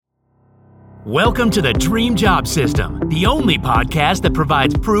Welcome to the Dream Job System, the only podcast that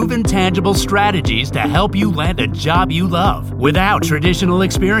provides proven, tangible strategies to help you land a job you love without traditional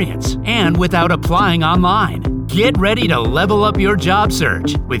experience and without applying online. Get ready to level up your job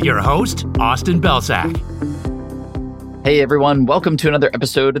search with your host, Austin Belsack. Hey everyone, welcome to another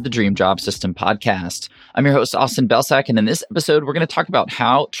episode of the Dream Job System podcast. I'm your host, Austin Belsack, and in this episode, we're going to talk about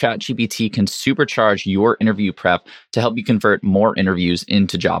how ChatGPT can supercharge your interview prep to help you convert more interviews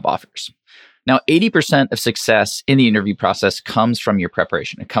into job offers. Now, 80% of success in the interview process comes from your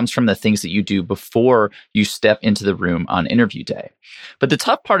preparation. It comes from the things that you do before you step into the room on interview day. But the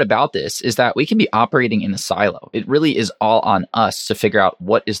tough part about this is that we can be operating in a silo. It really is all on us to figure out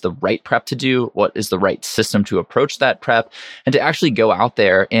what is the right prep to do, what is the right system to approach that prep, and to actually go out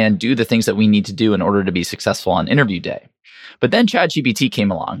there and do the things that we need to do in order to be successful on interview day. But then ChatGPT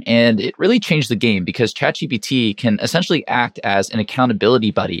came along and it really changed the game because ChatGPT can essentially act as an accountability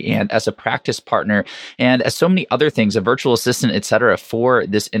buddy and as a practice partner and as so many other things, a virtual assistant, etc., for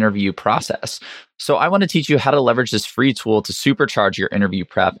this interview process. So I want to teach you how to leverage this free tool to supercharge your interview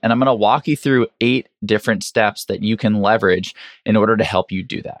prep. And I'm going to walk you through 8 different steps that you can leverage in order to help you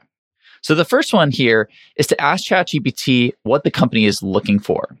do that. So the first one here is to ask ChatGPT what the company is looking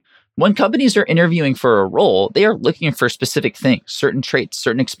for. When companies are interviewing for a role, they are looking for specific things, certain traits,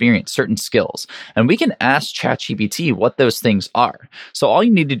 certain experience, certain skills. And we can ask ChatGPT what those things are. So all you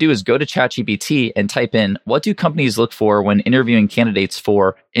need to do is go to ChatGPT and type in, what do companies look for when interviewing candidates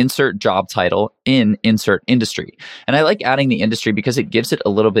for insert job title in insert industry? And I like adding the industry because it gives it a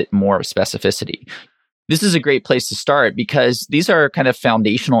little bit more specificity. This is a great place to start because these are kind of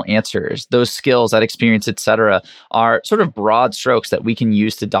foundational answers. Those skills, that experience, etc., are sort of broad strokes that we can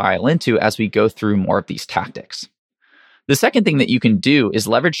use to dial into as we go through more of these tactics. The second thing that you can do is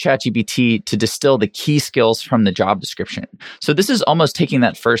leverage ChatGPT to distill the key skills from the job description. So this is almost taking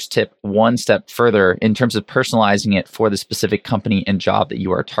that first tip one step further in terms of personalizing it for the specific company and job that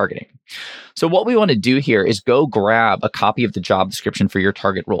you are targeting. So what we want to do here is go grab a copy of the job description for your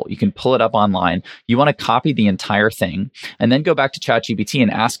target role. You can pull it up online. You want to copy the entire thing and then go back to ChatGPT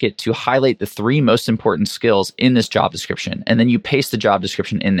and ask it to highlight the 3 most important skills in this job description. And then you paste the job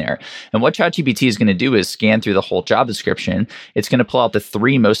description in there. And what ChatGPT is going to do is scan through the whole job description. It's going to pull out the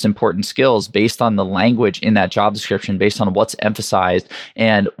 3 most important skills based on the language in that job description, based on what's emphasized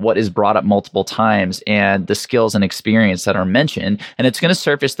and what is brought up multiple times and the skills and experience that are mentioned. And it's going to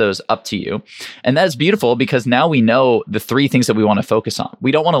surface those up to you. And that is beautiful because now we know the 3 things that we want to focus on.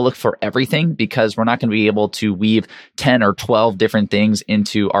 We don't want to look for everything because we're not going to be able to weave 10 or 12 different things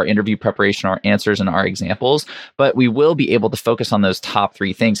into our interview preparation, our answers, and our examples, but we will be able to focus on those top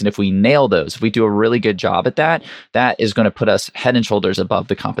 3 things. And if we nail those, if we do a really good job at that, that is going to put us head and shoulders above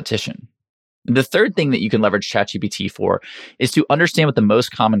the competition. The third thing that you can leverage ChatGPT for is to understand what the most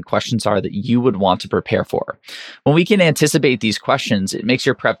common questions are that you would want to prepare for. When we can anticipate these questions, it makes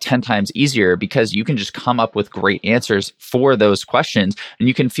your prep 10 times easier because you can just come up with great answers for those questions and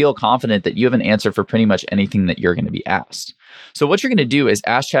you can feel confident that you have an answer for pretty much anything that you're going to be asked. So what you're going to do is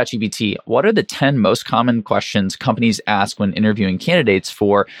ask ChatGPT, what are the 10 most common questions companies ask when interviewing candidates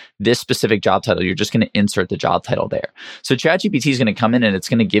for this specific job title? You're just going to insert the job title there. So ChatGPT is going to come in and it's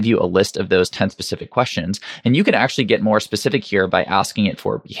going to give you a list of those 10 specific questions. And you can actually get more specific here by asking it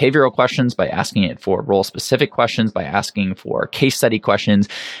for behavioral questions, by asking it for role-specific questions, by asking for case study questions.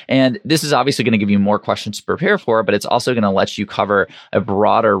 And this is obviously going to give you more questions to prepare for, but it's also going to let you cover a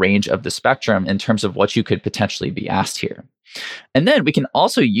broader range of the spectrum in terms of what you could potentially be asked here. And then we can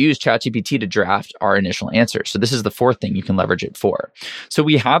also use ChatGPT to draft our initial answers. So this is the 4th thing you can leverage it for. So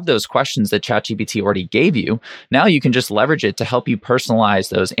we have those questions that ChatGPT already gave you. Now you can just leverage it to help you personalize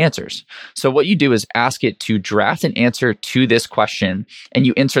those answers. So what you do is ask it to draft an answer to this question and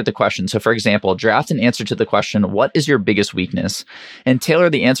you insert the question. So for example, draft an answer to the question, what is your biggest weakness? And tailor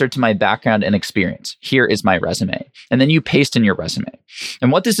the answer to my background and experience. Here is my resume. And then you paste in your resume.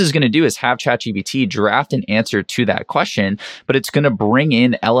 And what this is going to do is have ChatGPT draft an answer to that question, but it's going to bring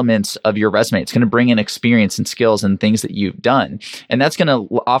in elements of your resume. It's going to bring in experience and skills and things that you've done. And that's going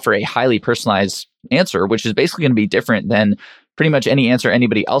to offer a highly personalized answer, which is basically going to be different than pretty much any answer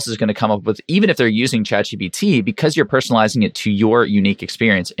anybody else is going to come up with, even if they're using ChatGPT, because you're personalizing it to your unique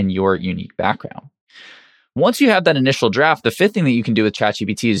experience and your unique background. Once you have that initial draft, the 5th thing that you can do with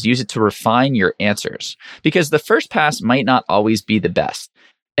ChatGPT is use it to refine your answers, because the first pass might not always be the best.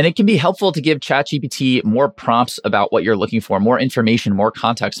 And it can be helpful to give ChatGPT more prompts about what you're looking for, more information, more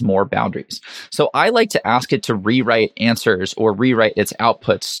context, more boundaries. So I like to ask it to rewrite answers or rewrite its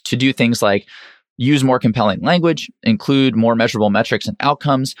outputs to do things like, Use more compelling language, include more measurable metrics and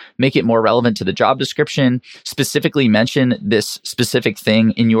outcomes, make it more relevant to the job description, specifically mention this specific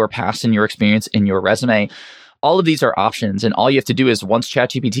thing in your past, in your experience, in your resume. All of these are options. And all you have to do is once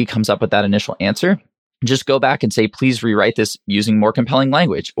ChatGPT comes up with that initial answer, just go back and say, please rewrite this using more compelling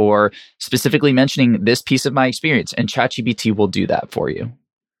language or specifically mentioning this piece of my experience. And ChatGPT will do that for you.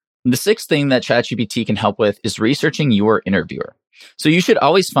 The sixth thing that ChatGPT can help with is researching your interviewer. So you should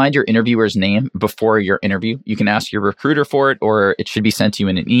always find your interviewer's name before your interview. You can ask your recruiter for it, or it should be sent to you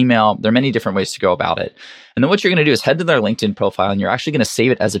in an email. There are many different ways to go about it. And then what you're going to do is head to their LinkedIn profile, and you're actually going to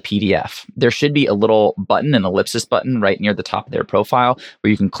save it as a PDF. There should be a little button, an ellipsis button right near the top of their profile where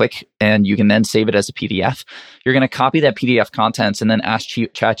you can click and you can then save it as a PDF. You're going to copy that PDF contents and then ask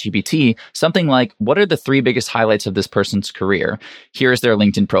ChatGPT something like, what are the 3 biggest highlights of this person's career? Here's their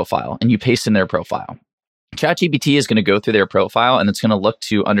LinkedIn profile, and you paste in their profile. ChatGPT is going to go through their profile and it's going to look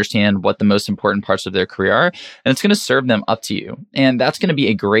to understand what the most important parts of their career are, and it's going to serve them up to you. And that's going to be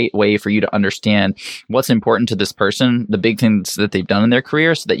a great way for you to understand what's important to this person, the big things that they've done in their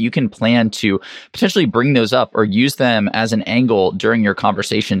career, so that you can plan to potentially bring those up or use them as an angle during your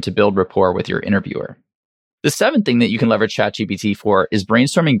conversation to build rapport with your interviewer. The 7th thing that you can leverage ChatGPT for is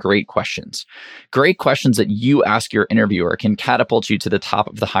brainstorming great questions. Great questions that you ask your interviewer can catapult you to the top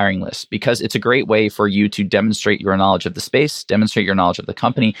of the hiring list because it's a great way for you to demonstrate your knowledge of the space, demonstrate your knowledge of the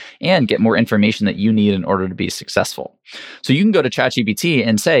company, and get more information that you need in order to be successful. So you can go to ChatGPT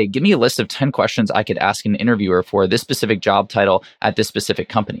and say, give me a list of 10 questions I could ask an interviewer for this specific job title at this specific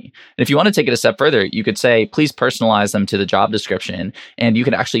company. And if you want to take it a step further, you could say, please personalize them to the job description, and you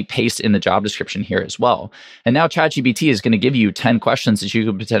can actually paste in the job description here as well. And now ChatGPT is going to give you 10 questions that you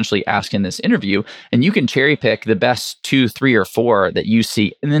could potentially ask in this interview, and you can cherry pick the best 2, 3, or 4 that you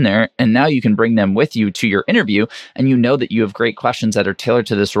see in there. And now you can bring them with you to your interview, and you know that you have great questions that are tailored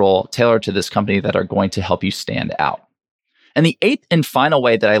to this role, tailored to this company that are going to help you stand out. And the 8th and final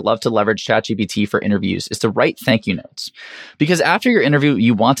way that I love to leverage ChatGPT for interviews is to write thank you notes. Because after your interview,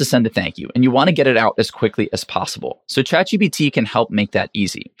 you want to send a thank you and you want to get it out as quickly as possible. So ChatGPT can help make that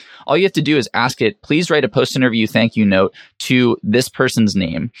easy. All you have to do is ask it, please write a post-interview thank you note to this person's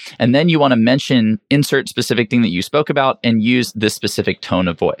name. And then you want to insert specific thing that you spoke about and use this specific tone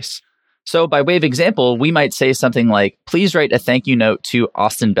of voice. So by way of example, we might say something like, please write a thank you note to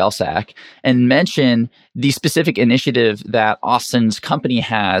Austin Belsack and mention the specific initiative that Austin's company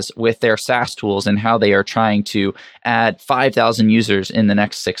has with their SaaS tools and how they are trying to add 5,000 users in the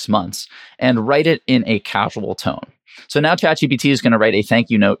next 6 months, and write it in a casual tone. So now ChatGPT is going to write a thank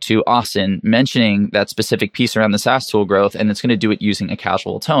you note to Austin mentioning that specific piece around the SaaS tool growth, and it's going to do it using a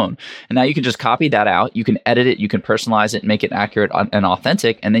casual tone. And now you can just copy that out. You can edit it. You can personalize it, make it accurate and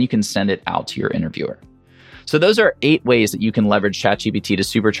authentic, and then you can send it out to your interviewer. So those are 8 ways that you can leverage ChatGPT to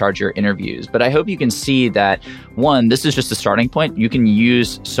supercharge your interviews. But I hope you can see that, 1, this is just a starting point. You can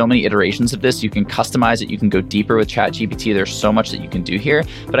use so many iterations of this. You can customize it. You can go deeper with ChatGPT. There's so much that you can do here.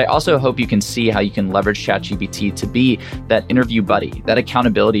 But I also hope you can see how you can leverage ChatGPT to be that interview buddy, that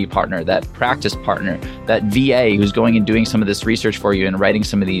accountability partner, that practice partner, that VA who's going and doing some of this research for you and writing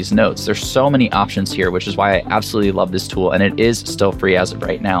some of these notes. There's so many options here, which is why I absolutely love this tool. And it is still free as of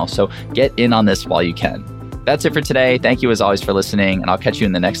right now. So get in on this while you can. That's it for today. Thank you as always for listening, and I'll catch you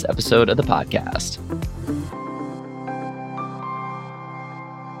in the next episode of the podcast.